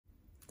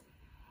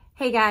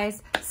Hey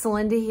guys,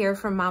 Celinda here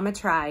from Mama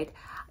Tried.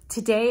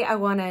 Today I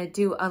want to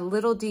do a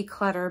little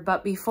declutter,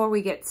 but before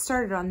we get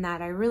started on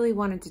that, I really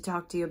wanted to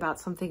talk to you about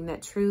something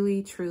that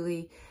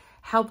truly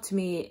helped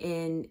me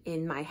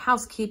in my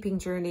housekeeping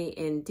journey,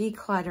 in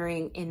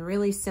decluttering, in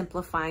really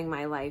simplifying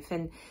my life.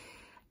 And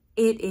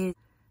it is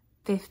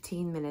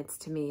 15 minutes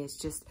to me. It's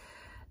just,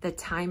 the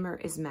timer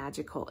is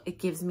magical. It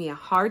gives me a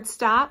hard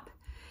stop.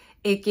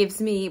 It gives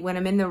me, when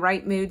I'm in the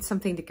right mood,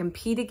 something to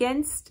compete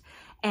against.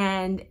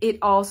 And it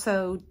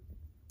also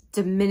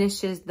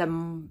diminishes the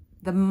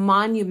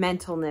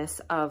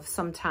monumentalness of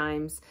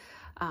sometimes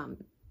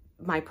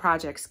my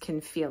projects can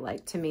feel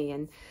like to me.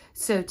 And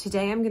so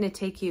today I'm going to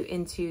take you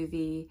into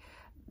the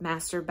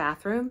master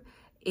bathroom.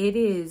 It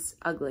is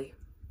ugly.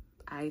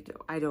 I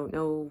don't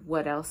know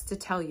what else to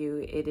tell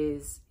you. It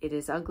is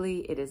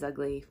ugly. It is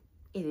ugly.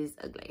 It is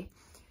ugly.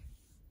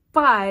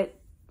 But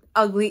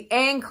ugly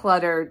and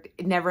cluttered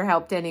never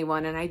helped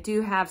anyone. And I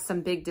do have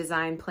some big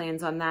design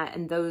plans on that,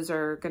 and those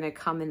are going to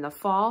come in the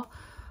fall.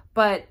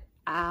 But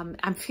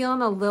I'm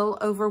feeling a little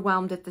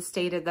overwhelmed at the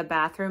state of the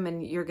bathroom,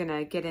 and you're going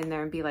to get in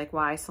there and be like,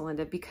 why,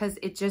 Celinda? Because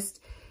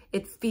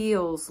it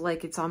feels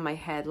like it's on my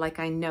head, like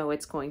I know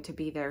it's going to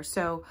be there.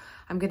 So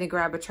I'm going to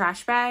grab a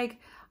trash bag,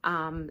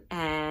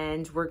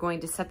 and we're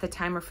going to set the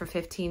timer for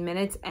 15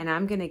 minutes, and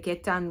I'm going to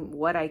get done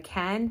what I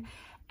can.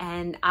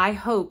 And I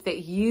hope that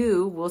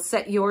you will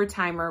set your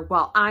timer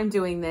while I'm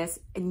doing this,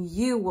 and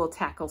you will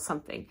tackle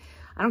something.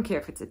 I don't care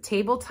if it's a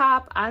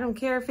tabletop. I don't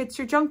care if it's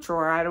your junk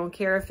drawer. I don't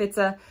care if it's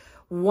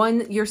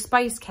your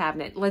spice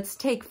cabinet. Let's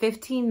take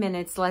 15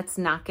 minutes. Let's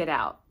knock it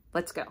out.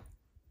 Let's go.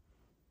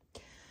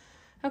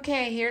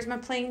 Okay, here's my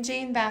plain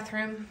Jane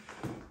bathroom.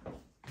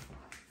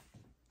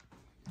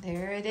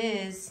 There it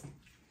is.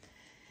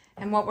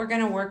 And what we're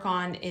going to work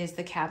on is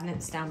the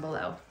cabinets down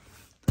below.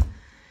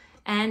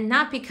 And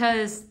not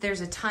because there's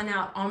a ton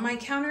out on my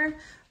counter,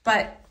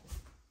 but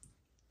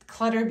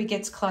clutter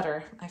begets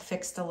clutter. I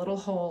fixed a little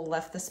hole,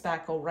 left the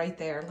spackle right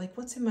there. Like,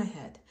 what's in my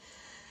head?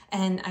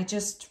 And I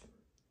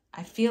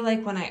feel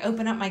like when I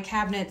open up my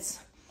cabinets,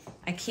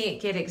 I can't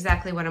get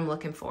exactly what I'm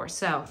looking for.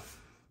 So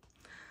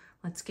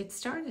let's get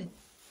started.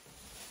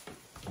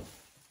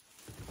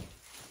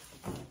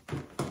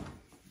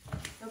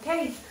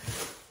 Okay,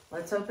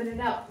 let's open it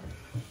up.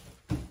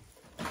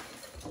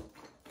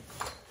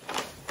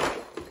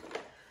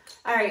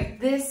 All right,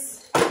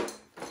 this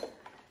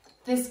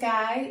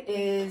guy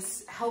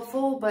is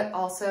helpful, but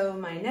also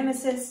my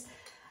nemesis.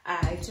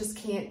 I just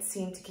can't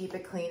seem to keep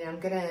it clean. I'm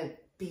gonna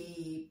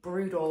be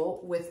brutal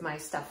with my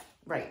stuff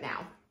right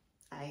now.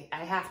 I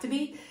have to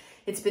be.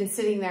 It's been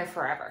sitting there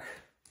forever.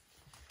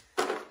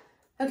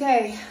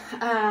 Okay,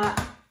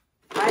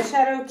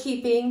 eyeshadow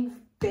keeping,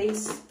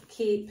 base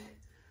keep.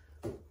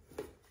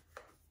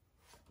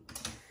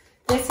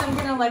 This I'm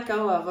gonna let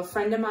go of. A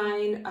friend of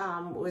mine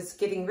was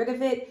getting rid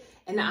of it,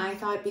 and I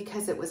thought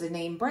because it was a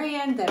name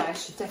brand that I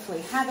should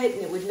definitely have it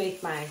and it would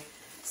make my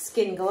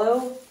skin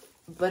glow,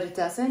 but it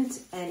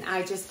doesn't. And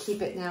I just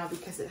keep it now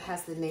because it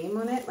has the name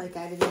on it. Like,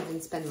 I didn't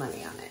even spend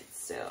money on it.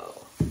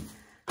 So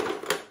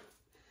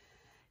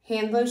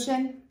hand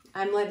lotion,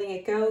 I'm letting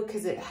it go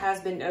because it has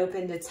been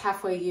opened. It's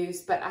halfway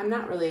used, but I'm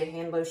not really a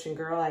hand lotion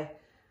girl.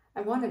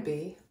 I want to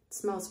be. It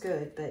smells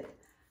good, but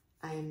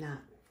I am not.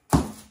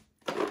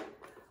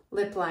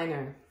 Lip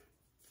liner.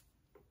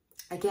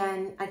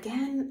 Again,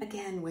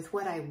 with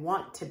what I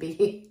want to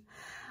be.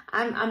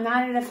 I'm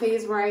not in a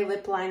phase where I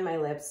lip line my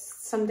lips.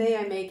 Someday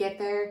I may get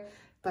there,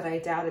 but I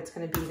doubt it's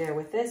going to be there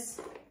with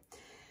this.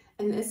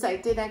 And this I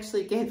did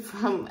actually get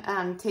from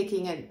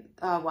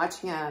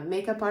watching a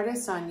makeup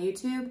artist on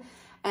YouTube,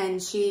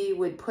 and she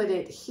would put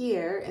it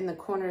here in the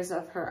corners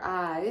of her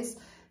eyes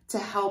to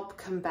help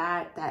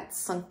combat that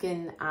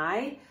sunken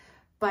eye,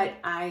 but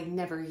I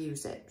never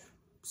use it.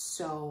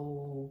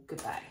 So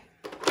goodbye.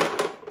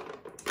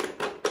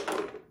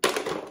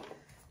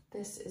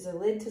 This is a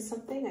lid to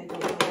something. I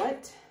don't know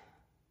what.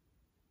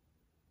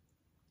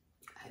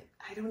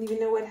 I don't even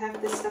know what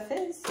half this stuff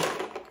is.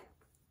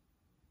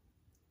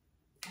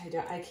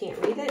 I can't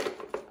read it.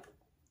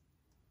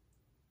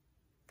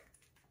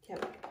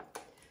 Yep.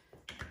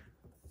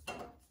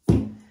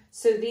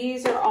 So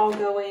these are all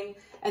going,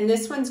 and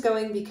this one's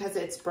going because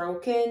it's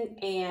broken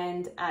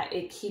and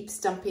it keeps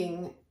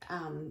dumping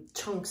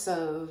chunks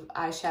of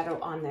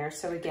eyeshadow on there.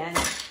 So again,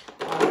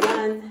 all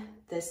done.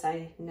 This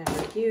I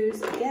never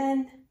use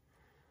again.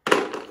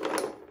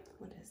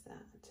 What is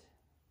that?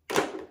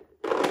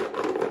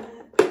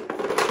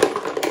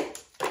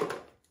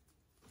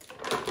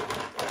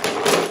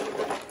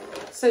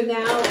 So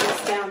now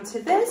it's down to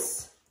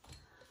this,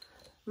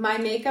 my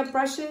makeup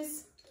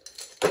brushes,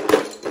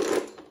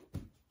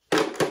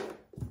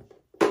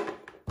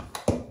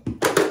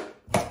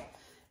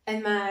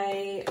 and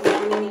my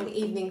morning and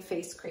evening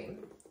face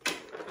cream.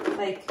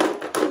 Like,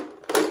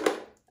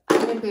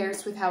 I'm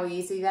embarrassed with how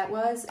easy that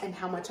was and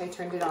how much I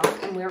turned it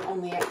off, and we're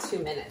only at 2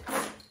 minutes.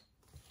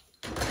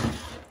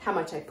 How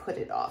much I put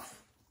it off.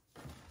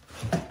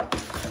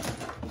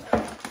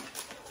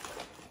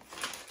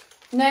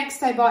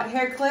 Next, I bought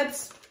hair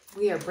clips.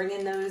 We are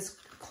bringing those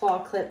claw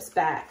clips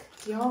back.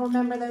 Do y'all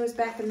remember those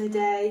back in the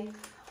day?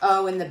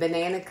 Oh, and the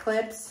banana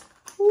clips.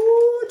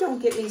 Ooh, don't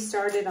get me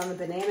started on the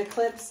banana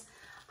clips.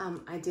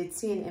 I did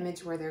see an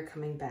image where they're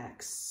coming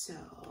back, so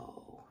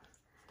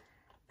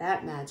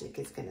that magic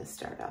is gonna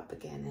start up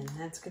again, and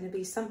that's gonna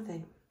be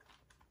something.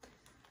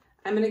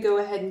 I'm gonna go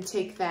ahead and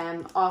take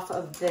them off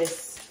of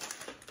this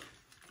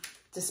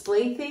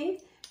display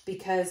thing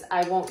because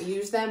I won't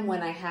use them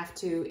when I have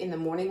to in the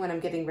morning when I'm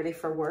getting ready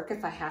for work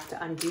if I have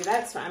to undo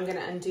that. So I'm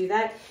gonna undo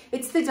that.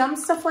 It's the dumb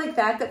stuff like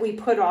that that we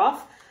put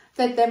off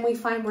that then we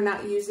find we're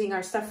not using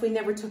our stuff. We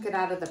never took it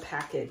out of the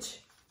package.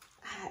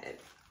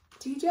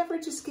 Do you ever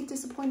just get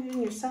disappointed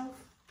in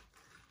yourself?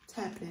 What's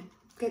happening?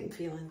 I'm getting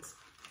feelings.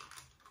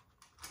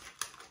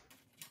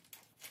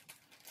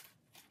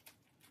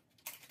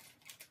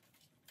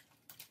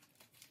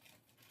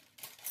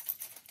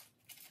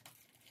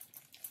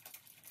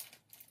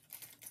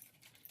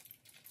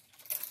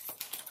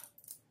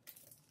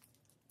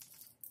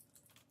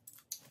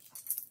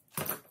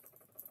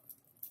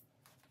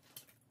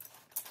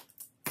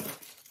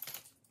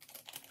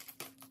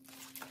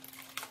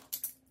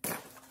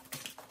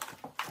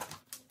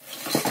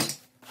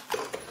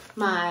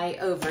 My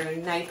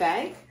overnight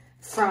bag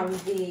from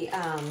the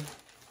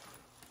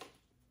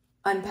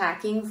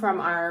unpacking from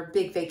our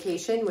big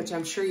vacation, which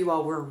I'm sure you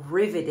all were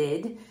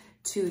riveted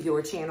to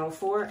your channel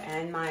for,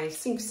 and my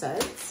sink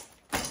suds.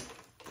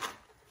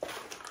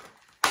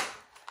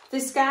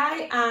 This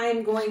guy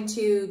I'm going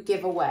to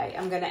give away.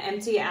 I'm going to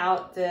empty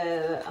out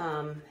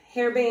the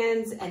hair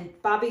bands and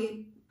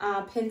bobby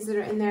pins that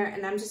are in there,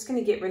 and I'm just going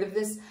to get rid of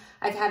this.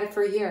 I've had it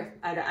for a year.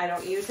 I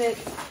don't use it.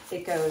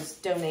 It goes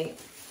donate.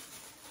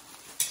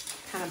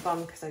 Kind of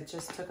bummed because I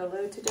just took a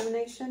load to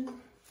donation.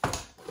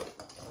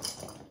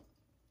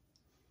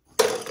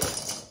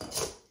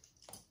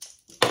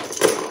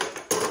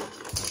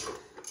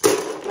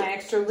 My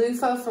extra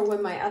loofah for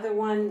when my other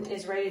one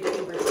is ready to be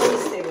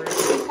replaced. They were a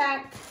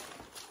 2-pack.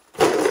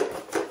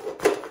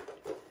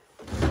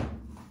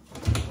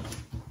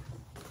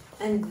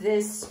 And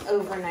this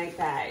overnight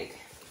bag.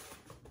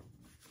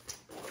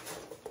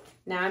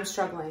 Now I'm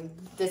struggling.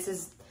 This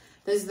is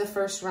the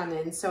first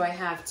run-in. So I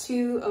have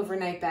 2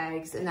 overnight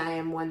bags and I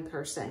am one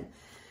person.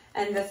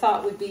 And the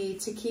thought would be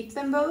to keep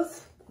them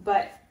both,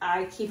 but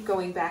I keep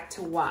going back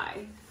to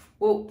why.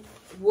 Well,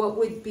 what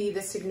would be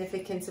the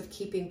significance of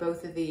keeping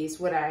both of these?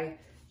 Would I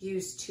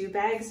use 2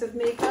 bags of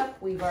makeup?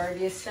 We've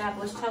already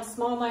established how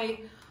small my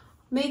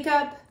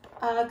makeup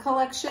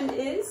collection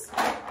is.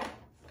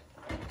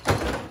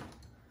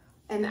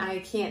 And I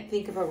can't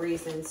think of a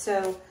reason.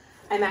 So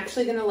I'm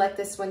actually gonna let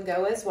this one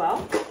go as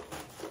well.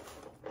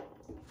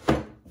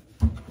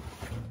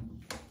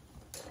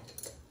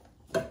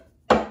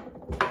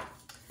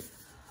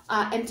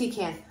 Empty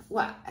can.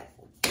 What?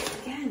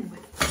 Again,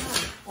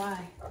 why?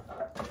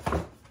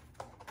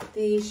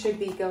 These should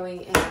be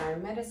going in our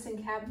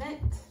medicine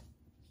cabinet.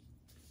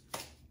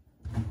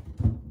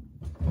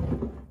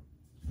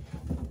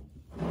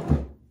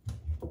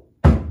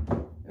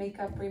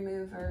 Makeup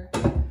remover,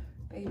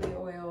 baby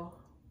oil,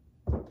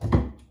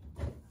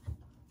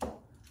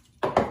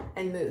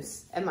 and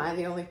mousse. Am I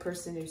the only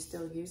person who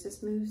still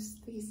uses mousse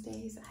these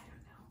days?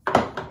 I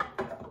don't know.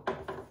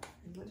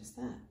 And what is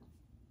that?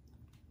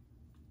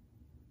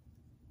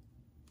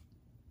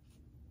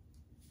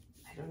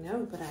 I don't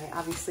know, but I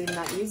obviously am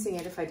not using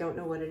it if I don't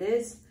know what it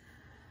is.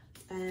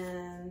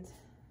 And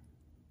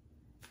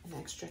an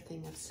extra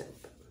thing of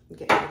soap. I'm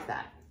getting rid of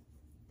that.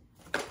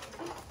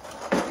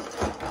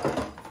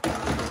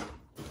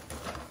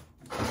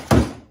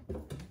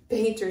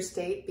 Painter's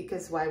tape,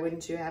 because why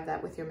wouldn't you have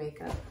that with your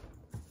makeup?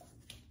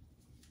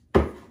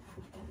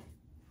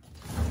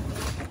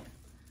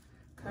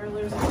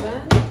 Curlers are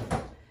done.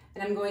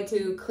 And I'm going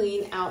to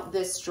clean out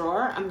this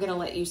drawer. I'm gonna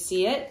let you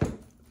see it.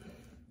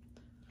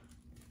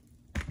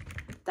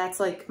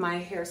 That's like my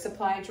hair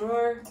supply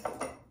drawer.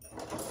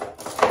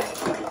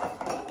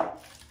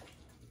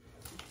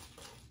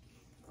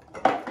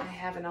 I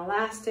have an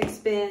elastics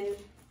bin,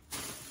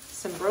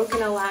 some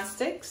broken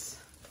elastics,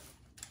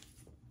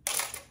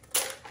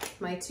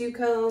 my 2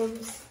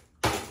 combs,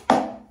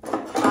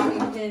 bobby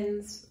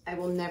pins. I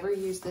will never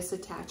use this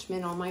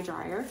attachment on my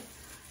dryer.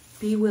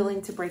 Be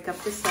willing to break up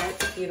the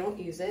set if you don't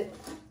use it.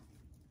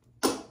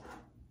 My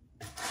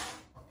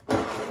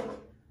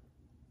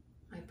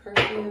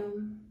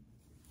perfume.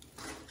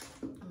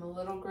 I'm a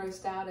little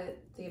grossed out at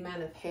the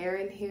amount of hair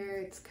in here.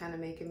 It's kind of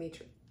making me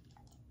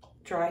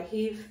dry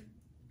heave.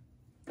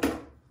 But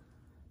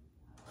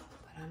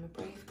I'm a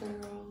brave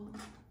girl.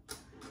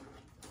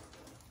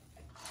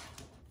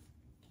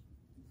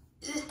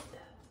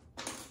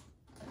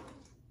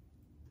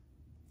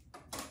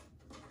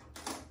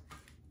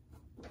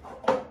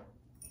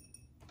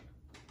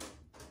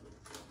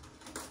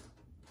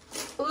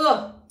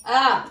 Ugh.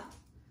 Ah.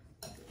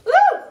 Woo.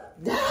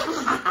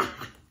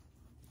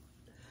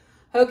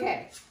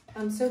 Okay.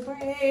 I'm so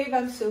brave.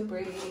 I'm so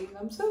brave.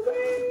 I'm so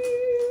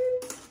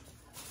brave.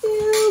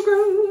 Ew,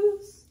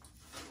 gross.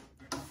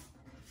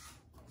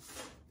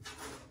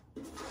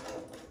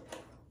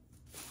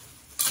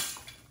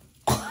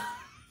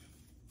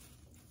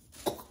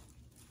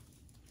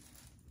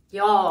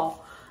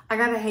 Y'all, I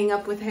gotta hang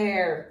up with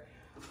hair.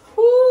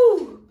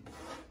 Woo!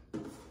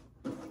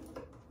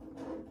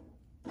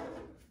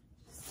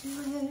 Just do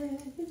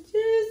it,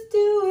 just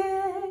do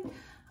it.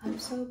 I'm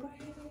so brave.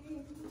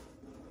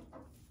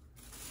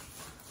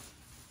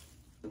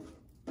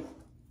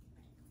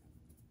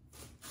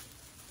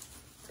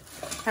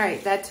 All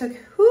right, that took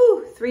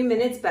 3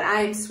 minutes, but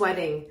I'm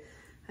sweating.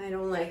 I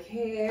don't like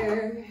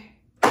hair.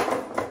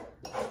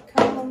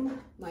 Comb,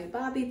 my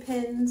bobby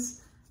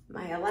pins,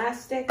 my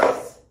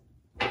elastics,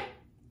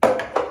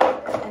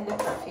 and the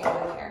perfume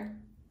in here.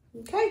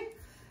 Okay,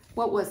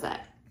 what was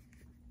that?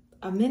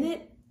 A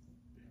minute?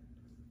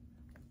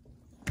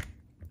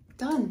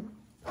 Done.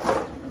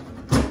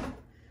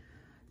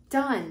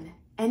 Done.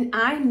 And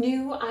I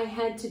knew I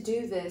had to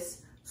do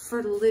this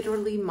for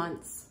literally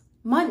months.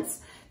 Months.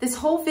 This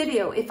whole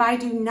video, if I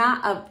do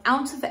not, an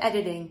ounce of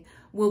editing,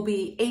 will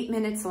be 8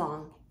 minutes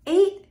long.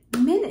 8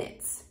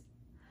 minutes.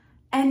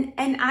 And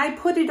I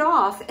put it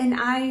off, and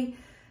I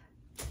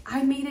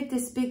made it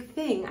this big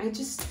thing. I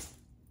just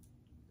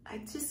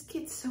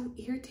get so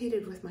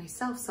irritated with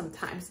myself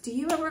sometimes. Do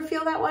you ever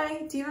feel that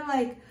way? Do you ever,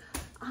 like,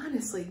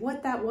 honestly,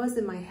 what that was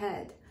in my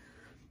head?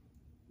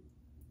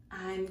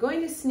 I'm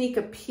going to sneak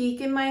a peek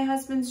in my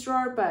husband's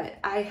drawer, but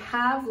I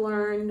have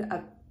learned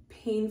a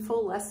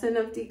painful lesson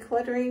of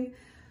decluttering.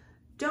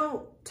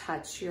 Don't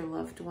touch your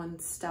loved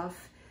one's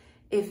stuff.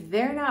 If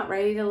they're not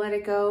ready to let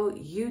it go,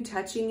 you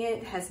touching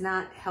it has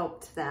not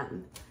helped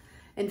them.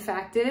 In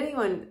fact, did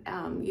anyone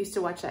used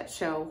to watch that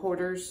show,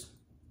 Hoarders?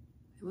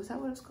 Was that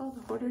what it was called,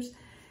 The Hoarders?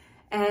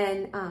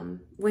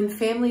 And when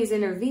families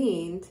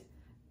intervened,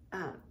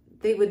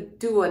 they would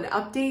do an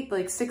update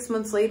like 6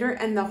 months later,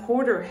 and the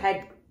hoarder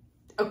had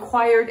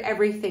acquired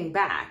everything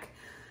back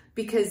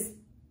because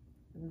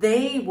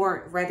they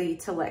weren't ready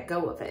to let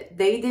go of it.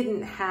 They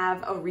didn't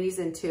have a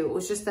reason to. It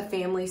was just the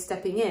family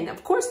stepping in.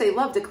 Of course, they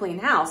loved a clean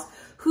house.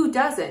 Who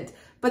doesn't?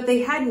 But they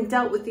hadn't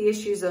dealt with the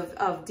issues of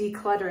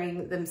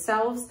decluttering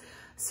themselves.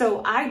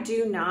 So I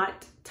do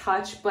not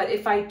touch, but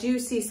if I do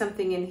see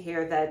something in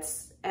here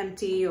that's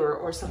empty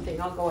or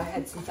something, I'll go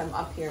ahead since I'm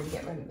up here and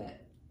get rid of it.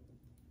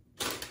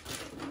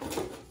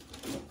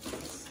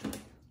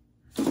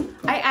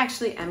 I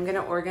actually am going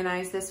to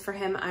organize this for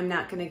him. I'm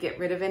not going to get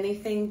rid of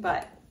anything,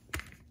 but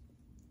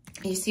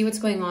you see what's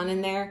going on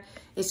in there?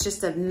 It's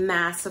just a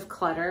mass of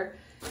clutter,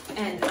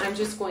 and I'm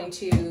just going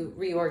to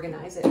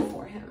reorganize it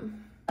for him.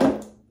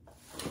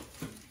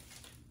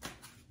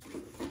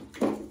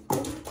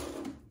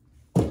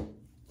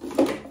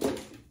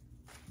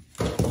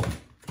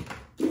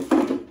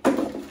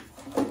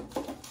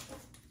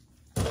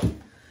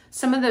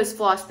 Some of those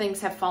floss things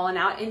have fallen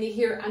out into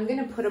here. I'm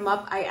gonna put them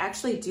up. I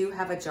actually do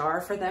have a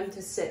jar for them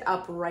to sit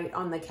up right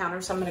on the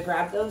counter, so I'm gonna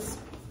grab those.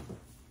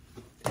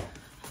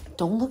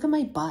 Don't look at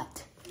my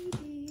butt.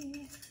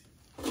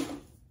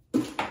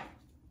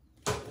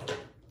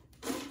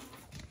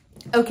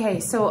 Okay,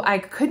 so I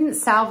couldn't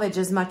salvage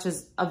as much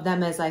of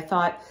them as I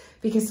thought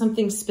because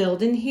something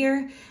spilled in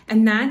here.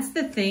 And that's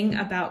the thing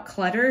about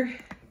clutter.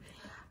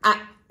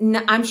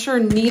 I'm sure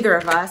neither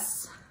of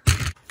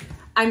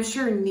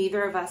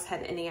us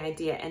had any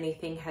idea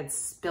anything had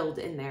spilled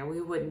in there.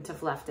 We wouldn't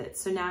have left it.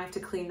 So now I have to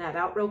clean that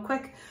out real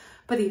quick.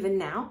 But even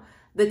now,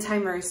 the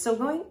timer is still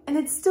going and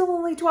it's still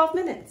only 12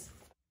 minutes.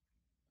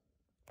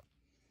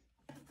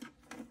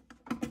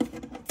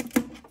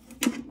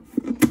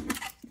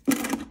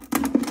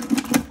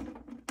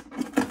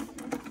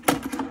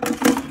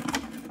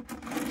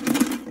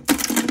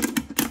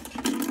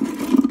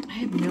 I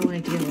have no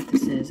idea what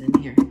this is in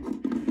here.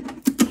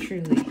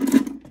 Truly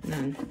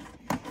none.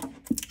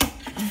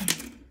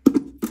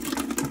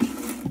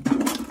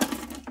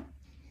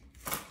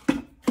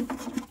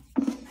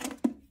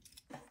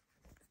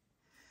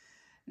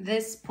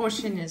 This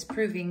portion is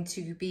proving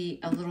to be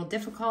a little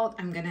difficult.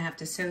 I'm gonna have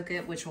to soak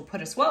it, which will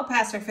put us well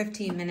past our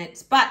 15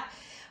 minutes, but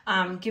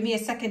give me a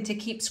second to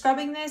keep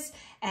scrubbing this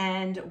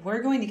and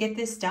we're going to get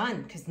this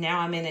done because now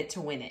I'm in it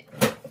to win it.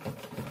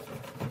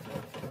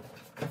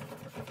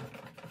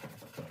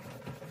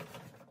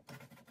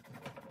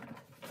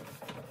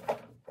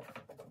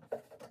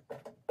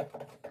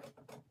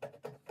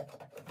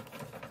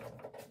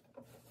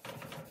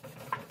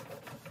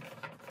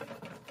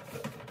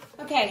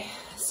 Okay,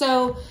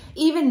 so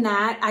even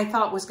that I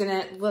thought was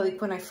gonna,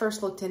 like when I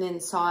first looked in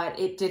and saw it,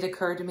 it did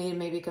occur to me and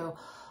maybe go,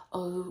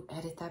 oh,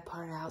 edit that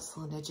part out,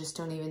 Celinda, just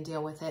don't even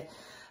deal with it.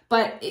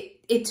 But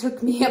it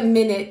took me a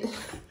minute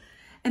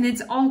and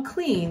it's all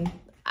clean.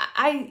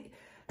 I'm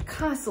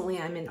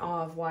in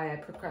awe of why I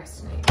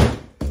procrastinate.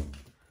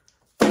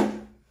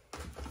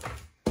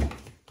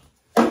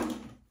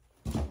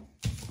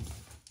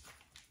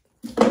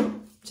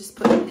 Just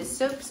putting his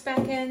soaps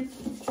back in.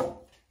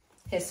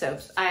 His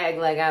soaps. I act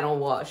like I don't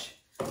wash.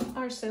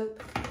 Our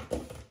soap.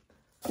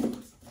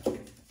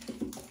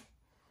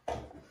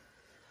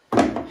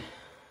 Let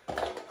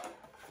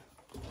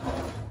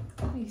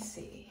me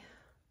see.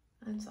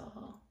 That's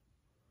all.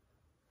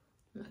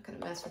 I'm not gonna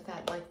mess with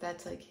that like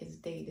that's like his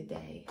day to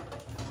day.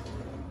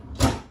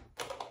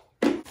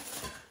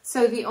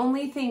 So the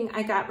only thing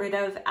I got rid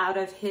of out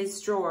of his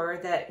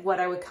drawer, that what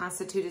I would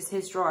constitute as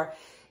his drawer,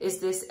 is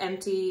this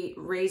empty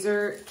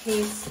razor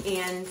case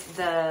and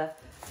the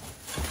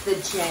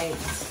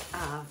janked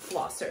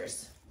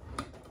flossers.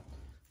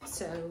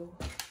 So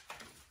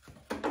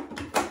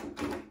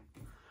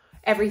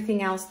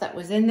everything else that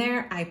was in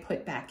there, I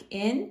put back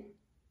in.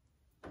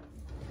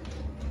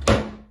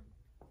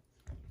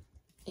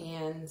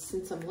 And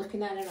since I'm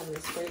looking at it, I'm gonna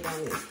spray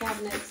down these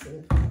cabinets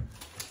and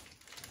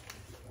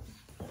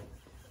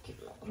give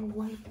it a little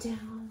wipe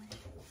down,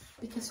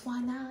 because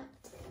why not?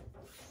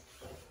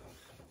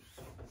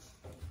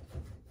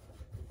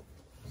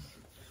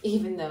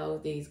 Even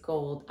though these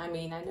gold, I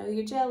mean, I know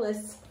you're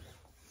jealous.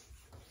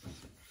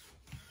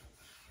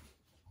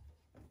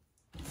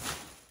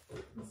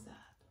 What's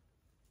that?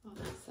 Oh,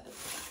 that says.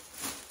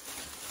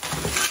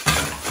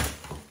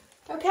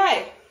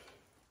 Okay.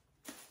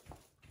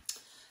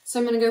 So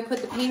I'm gonna go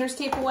put the painter's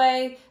tape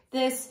away,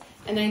 this,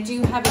 and I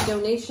do have a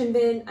donation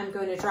bin. I'm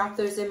going to drop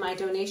those in my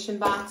donation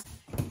box.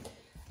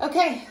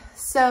 Okay,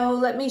 so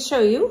let me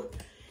show you.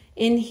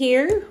 In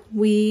here,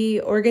 we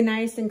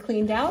organized and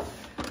cleaned out.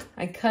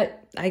 I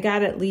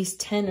got at least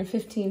 10 or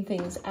 15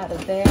 things out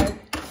of there.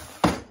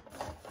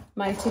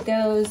 My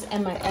to-goes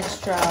and my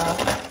extra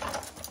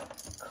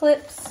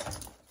clips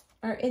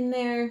are in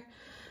there.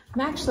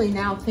 I'm actually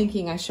now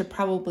thinking I should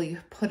probably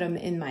put them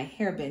in my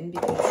hair bin,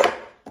 because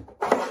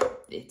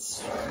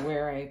it's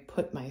where I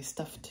put my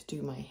stuff to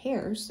do my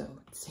hair, so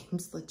it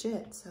seems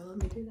legit. So let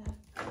me do that.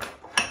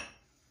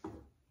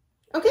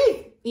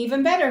 Okay,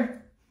 even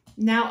better.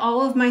 Now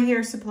all of my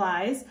hair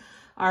supplies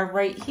are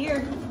right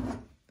here.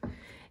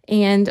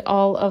 And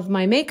all of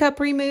my makeup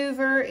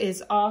remover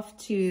is off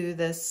to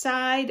the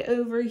side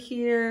over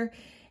here.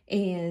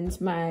 And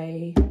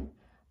my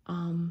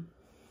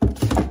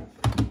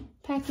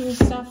packing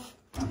stuff,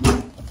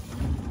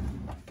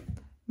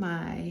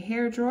 my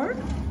hair drawer,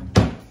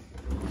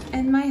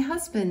 and my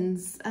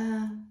husband's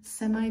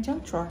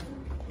semi-junk drawer.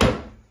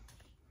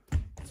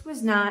 This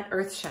was not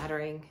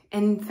earth-shattering.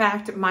 In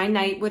fact, my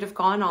night would have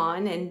gone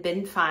on and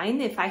been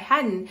fine if I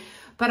hadn't,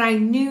 but I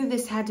knew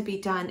this had to be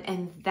done,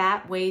 and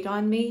that weighed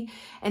on me.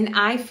 And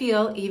I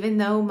feel, even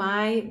though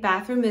my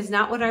bathroom is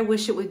not what I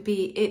wish it would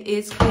be, it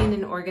is clean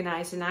and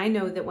organized, and I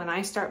know that when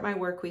I start my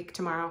work week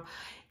tomorrow,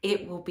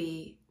 it will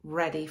be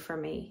ready for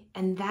me.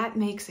 And that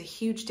makes a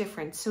huge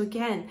difference. So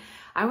again,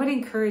 I would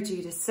encourage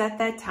you to set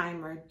that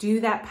timer,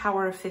 do that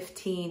power of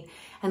 15,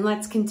 and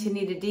let's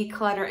continue to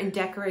declutter and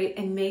decorate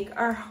and make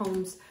our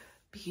homes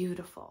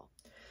beautiful.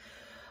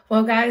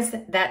 Well, guys,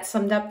 that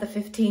summed up the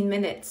 15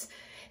 minutes.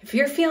 If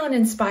you're feeling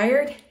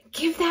inspired,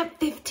 give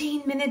that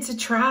 15 minutes a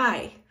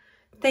try.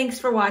 Thanks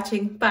for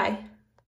watching. Bye.